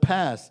of the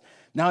past.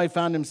 Now he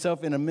found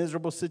himself in a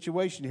miserable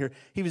situation here.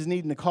 He was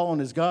needing to call on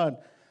his God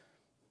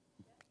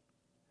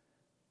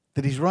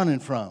that he's running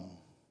from.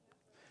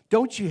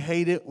 Don't you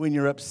hate it when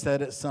you're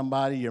upset at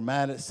somebody, you're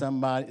mad at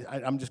somebody?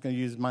 I'm just going to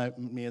use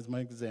me as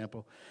my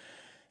example.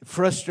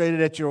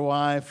 Frustrated at your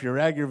wife, you're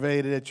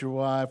aggravated at your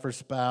wife or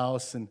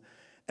spouse, and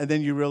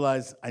then you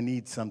realize, I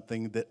need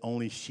something that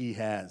only she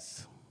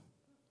has.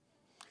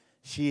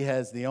 She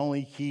has the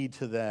only key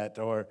to that,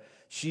 or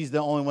she's the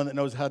only one that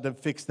knows how to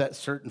fix that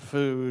certain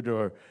food,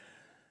 or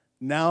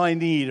now I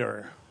need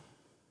her.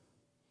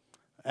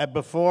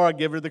 Before I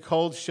give her the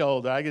cold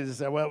shoulder, I could just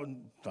say, well,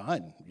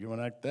 fine, you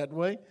want to act that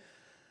way?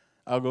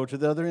 I'll go to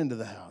the other end of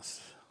the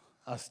house.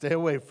 I'll stay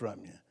away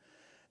from you.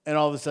 And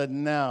all of a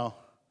sudden now,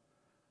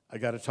 I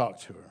got to talk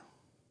to her.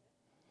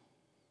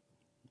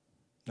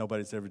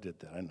 Nobody's ever did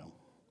that, I know.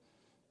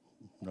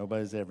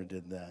 Nobody's ever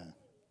did that.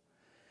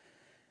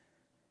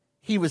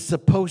 He was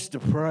supposed to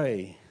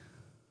pray,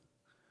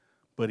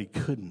 but he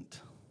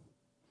couldn't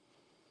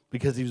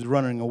because he was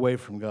running away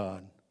from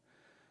God.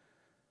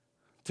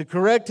 To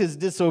correct his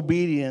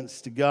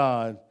disobedience to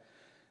God,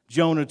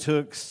 Jonah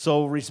took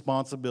sole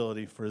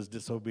responsibility for his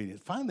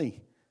disobedience.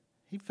 Finally,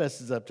 he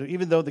fesses up to it.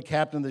 Even though the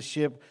captain of the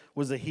ship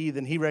was a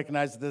heathen, he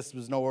recognized that this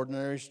was no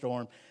ordinary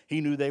storm.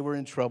 He knew they were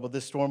in trouble.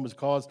 This storm was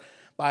caused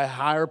by a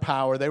higher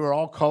power. They were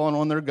all calling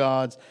on their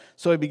gods.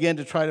 So he began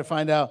to try to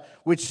find out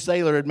which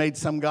sailor had made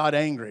some god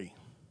angry.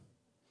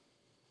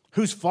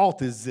 Whose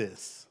fault is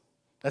this?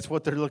 That's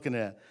what they're looking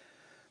at.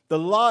 The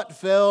lot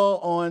fell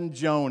on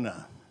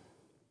Jonah.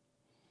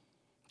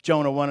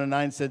 Jonah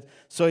 1:9 said,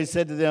 so he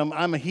said to them,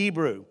 I'm a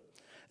Hebrew,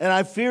 And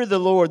I fear the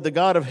Lord, the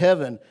God of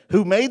heaven,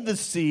 who made the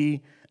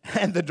sea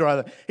and the dry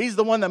land. He's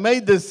the one that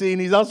made this sea,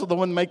 and he's also the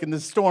one making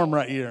this storm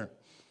right here.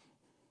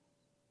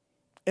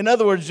 In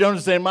other words,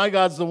 Jonah's saying, my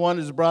God's the one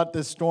who's brought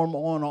this storm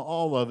on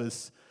all of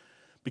us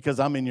because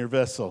I'm in your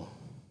vessel.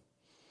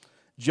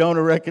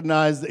 Jonah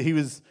recognized that he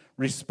was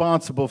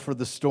responsible for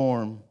the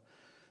storm.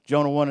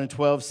 Jonah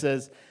 1:12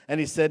 says, and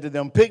he said to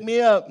them, pick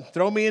me up,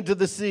 throw me into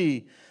the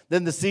sea.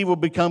 Then the sea will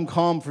become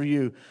calm for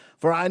you.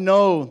 For I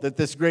know that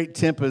this great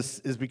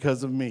tempest is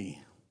because of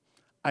me.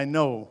 I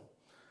know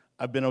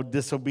I've been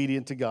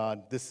disobedient to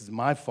God. This is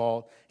my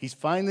fault. He's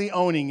finally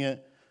owning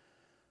it.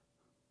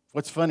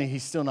 What's funny,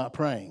 he's still not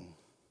praying.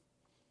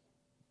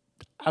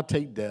 I'll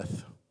take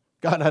death.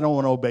 God, I don't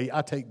want to obey.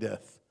 I'll take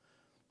death.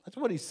 That's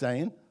what he's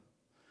saying.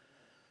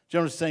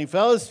 Jonah's saying,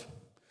 fellas,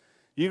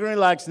 you can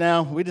relax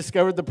now. We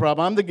discovered the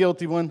problem. I'm the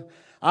guilty one.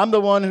 I'm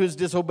the one who's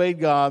disobeyed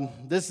God.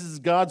 This is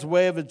God's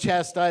way of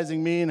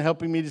chastising me and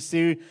helping me to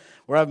see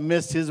where I've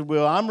missed his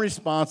will. I'm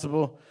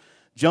responsible.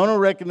 Jonah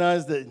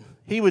recognized that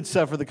he would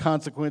suffer the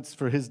consequence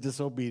for his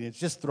disobedience.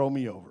 Just throw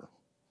me over.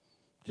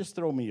 Just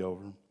throw me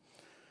over.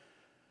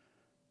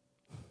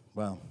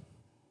 Wow.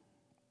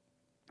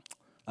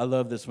 I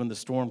love this. When the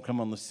storm come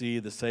on the sea,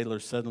 the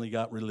sailors suddenly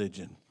got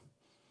religion.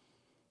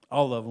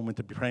 All of them went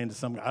to praying to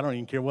some God. I don't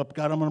even care what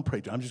God I'm going to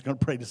pray to. I'm just going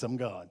to pray to some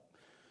God.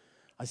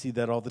 I see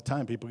that all the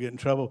time. People get in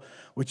trouble.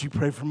 Would you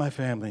pray for my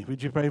family?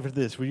 Would you pray for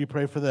this? Would you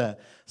pray for that?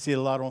 I see it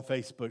a lot on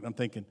Facebook. I'm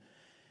thinking,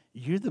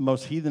 you're the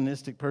most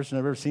heathenistic person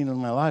I've ever seen in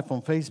my life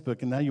on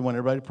Facebook, and now you want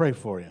everybody to pray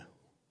for you.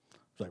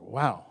 It's like,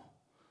 wow.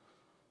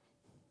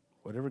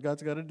 Whatever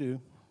God's got to do,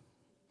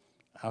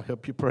 I'll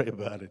help you pray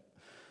about it.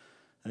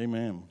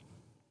 Amen.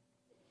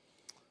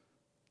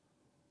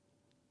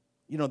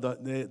 You know,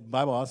 the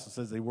Bible also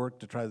says they work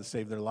to try to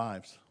save their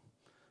lives.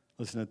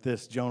 Listen to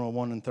this. Jonah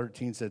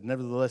 1:13 said,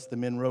 nevertheless, the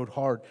men rowed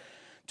hard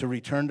to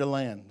return to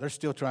land. They're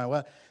still trying.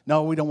 Well,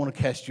 no, we don't want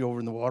to cast you over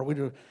in the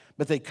water.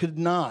 But they could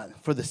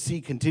not, for the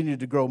sea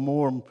continued to grow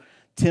more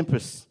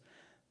tempests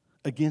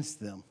against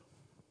them.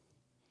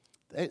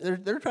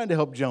 They're trying to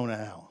help Jonah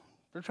out.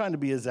 They're trying to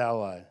be his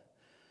ally.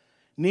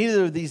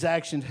 Neither of these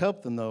actions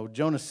helped them, though.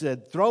 Jonah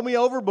said, throw me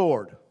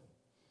overboard.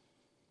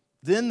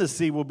 Then the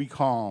sea will be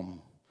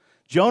calm.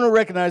 Jonah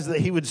recognized that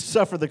he would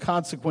suffer the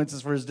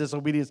consequences for his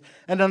disobedience,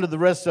 and none of the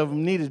rest of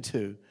them needed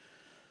to.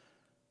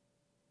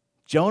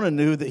 Jonah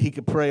knew that he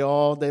could pray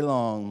all day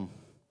long,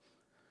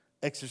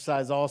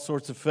 exercise all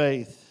sorts of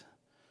faith,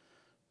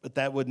 but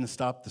that wouldn't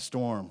stop the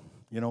storm.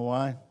 You know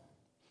why?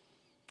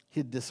 He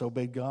had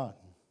disobeyed God.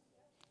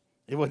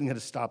 It wasn't going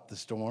to stop the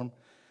storm.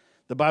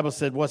 The Bible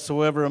said,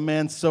 whatsoever a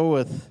man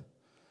soweth,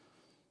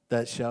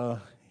 that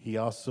shall he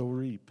also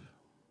reap.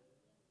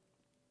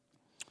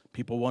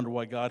 People wonder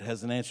why God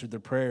hasn't answered their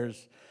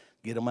prayers,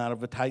 get them out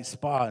of a tight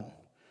spot.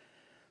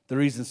 The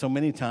reason so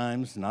many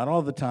times, not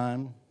all the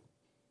time,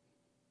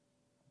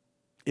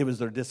 it was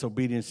their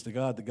disobedience to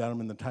God that got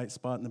them in the tight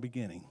spot in the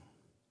beginning.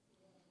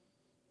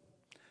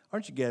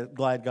 Aren't you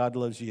glad God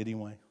loves you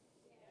anyway?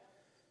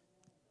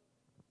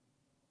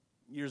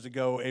 Years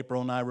ago,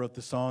 April and I wrote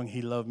the song,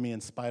 He Loved Me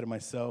in Spite of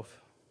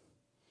Myself.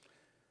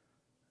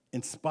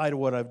 In spite of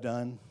what I've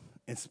done,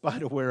 in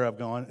spite of where I've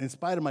gone, in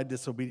spite of my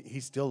disobedience,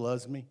 He still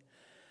loves me.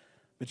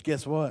 But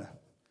guess what?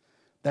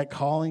 That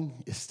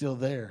calling is still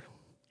there.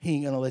 He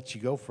ain't going to let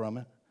you go from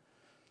it.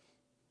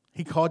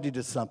 He called you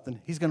to something.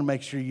 He's going to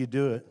make sure you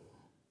do it.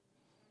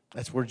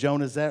 That's where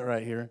Jonah's at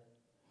right here.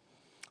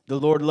 The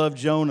Lord loved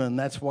Jonah, and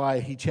that's why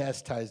he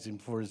chastised him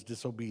for his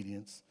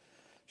disobedience.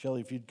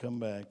 Shelley, if you'd come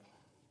back.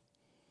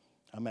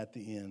 I'm at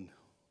the end.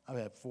 I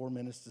have 4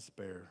 minutes to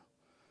spare.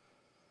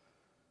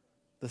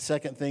 The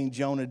second thing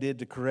Jonah did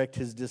to correct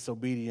his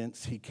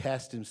disobedience, he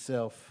cast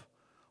himself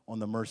on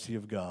the mercy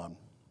of God.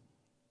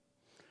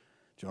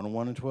 Jonah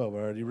 1:12, I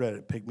already read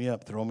it. Pick me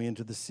up, throw me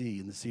into the sea,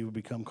 and the sea will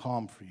become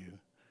calm for you.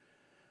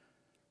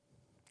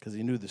 Because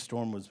he knew the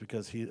storm was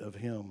because of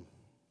him.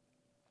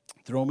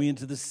 Throw me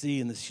into the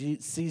sea, and the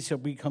sea shall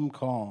become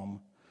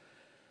calm.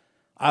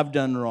 I've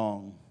done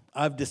wrong.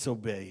 I've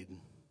disobeyed.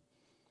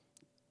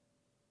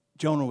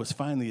 Jonah was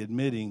finally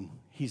admitting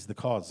he's the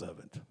cause of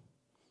it.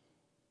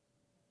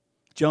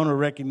 Jonah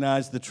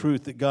recognized the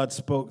truth that God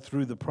spoke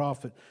through the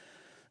prophet.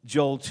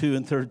 Joel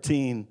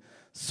 2:13.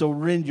 So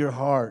rend your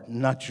heart,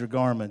 not your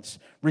garments.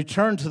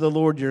 Return to the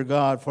Lord your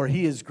God, for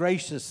he is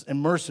gracious and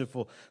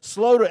merciful,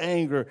 slow to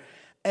anger,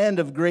 and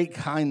of great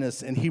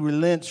kindness, and he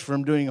relents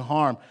from doing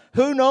harm.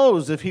 Who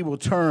knows if he will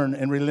turn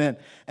and relent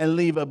and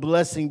leave a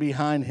blessing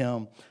behind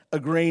him, a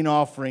grain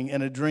offering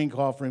and a drink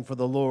offering for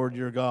the Lord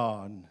your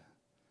God.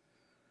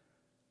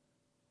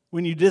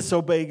 When you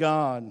disobey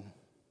God,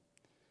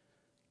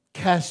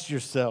 cast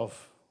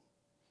yourself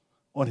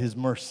on his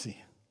mercy.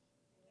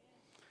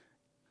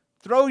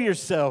 Throw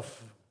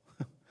yourself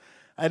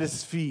at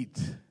his feet.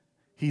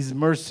 He's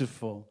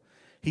merciful.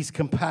 He's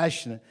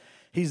compassionate.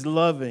 He's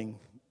loving.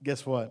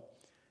 Guess what?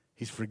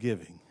 He's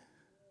forgiving.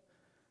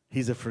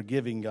 He's a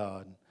forgiving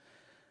God.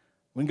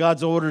 When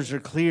God's orders are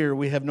clear,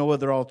 we have no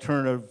other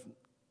alternative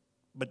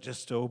but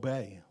just to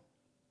obey.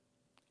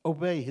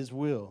 Obey his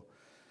will.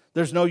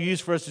 There's no use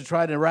for us to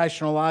try to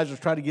rationalize or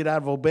try to get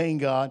out of obeying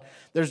God.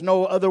 There's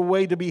no other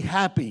way to be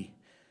happy.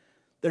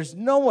 There's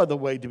no other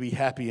way to be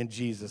happy in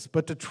Jesus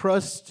but to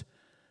trust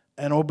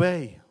and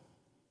obey.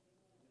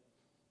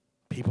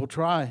 People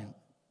try.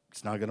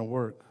 It's not going to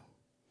work.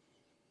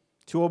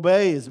 To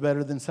obey is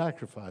better than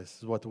sacrifice,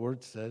 is what the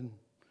Word said.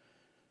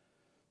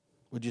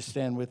 Would you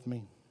stand with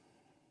me?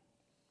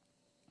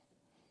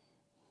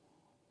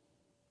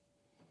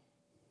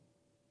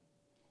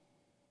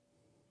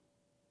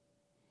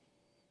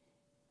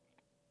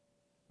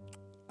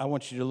 I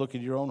want you to look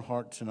at your own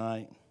heart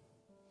tonight.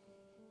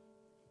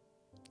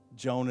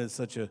 Jonah is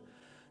such a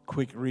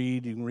quick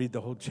read. You can read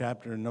the whole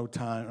chapter in no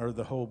time, or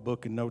the whole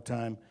book in no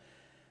time.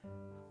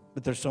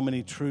 But there's so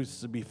many truths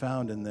to be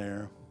found in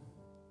there.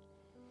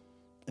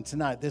 And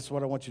tonight, this is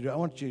what I want you to do. I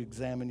want you to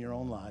examine your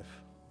own life.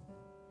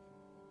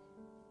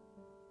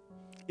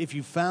 If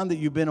you found that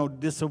you've been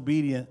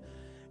disobedient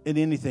in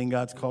anything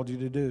God's called you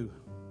to do,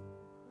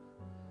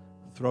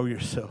 throw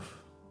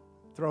yourself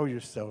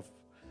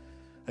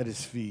at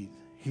His feet.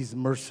 He's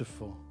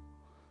merciful.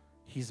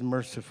 He's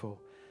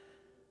merciful.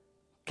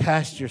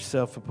 Cast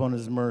yourself upon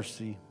His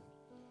mercy.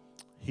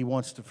 He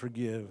wants to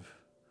forgive.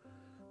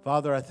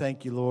 Father, I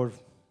thank you, Lord.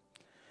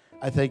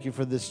 I thank you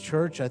for this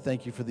church. I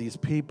thank you for these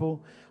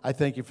people. I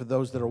thank you for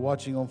those that are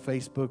watching on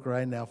Facebook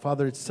right now.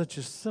 Father, it's such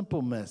a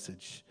simple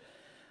message,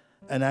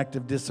 an act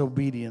of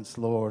disobedience,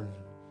 Lord.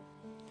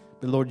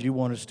 But Lord, you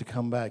want us to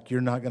come back.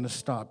 You're not going to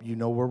stop. You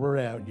know where we're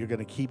at. You're going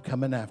to keep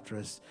coming after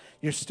us.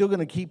 You're still going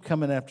to keep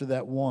coming after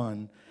that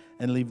one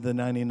and leave the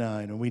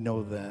 99, and we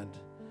know that.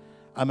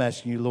 I'm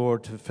asking you,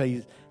 Lord,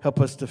 to help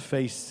us to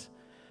face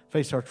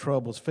our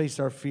troubles, face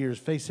our fears,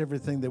 face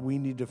everything that we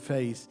need to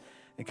face,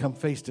 and come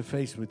face to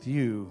face with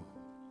you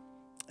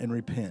and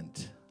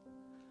repent.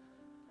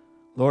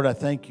 Lord, I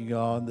thank you,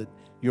 God, that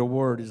your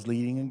word is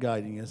leading and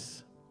guiding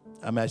us.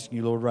 I'm asking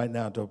you, Lord, right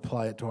now to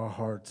apply it to our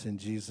hearts in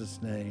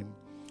Jesus' name.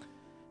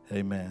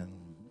 Amen.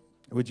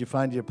 Would you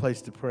find you a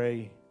place to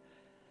pray?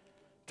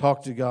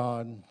 Talk to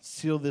God.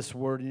 Seal this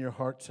word in your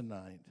heart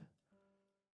tonight.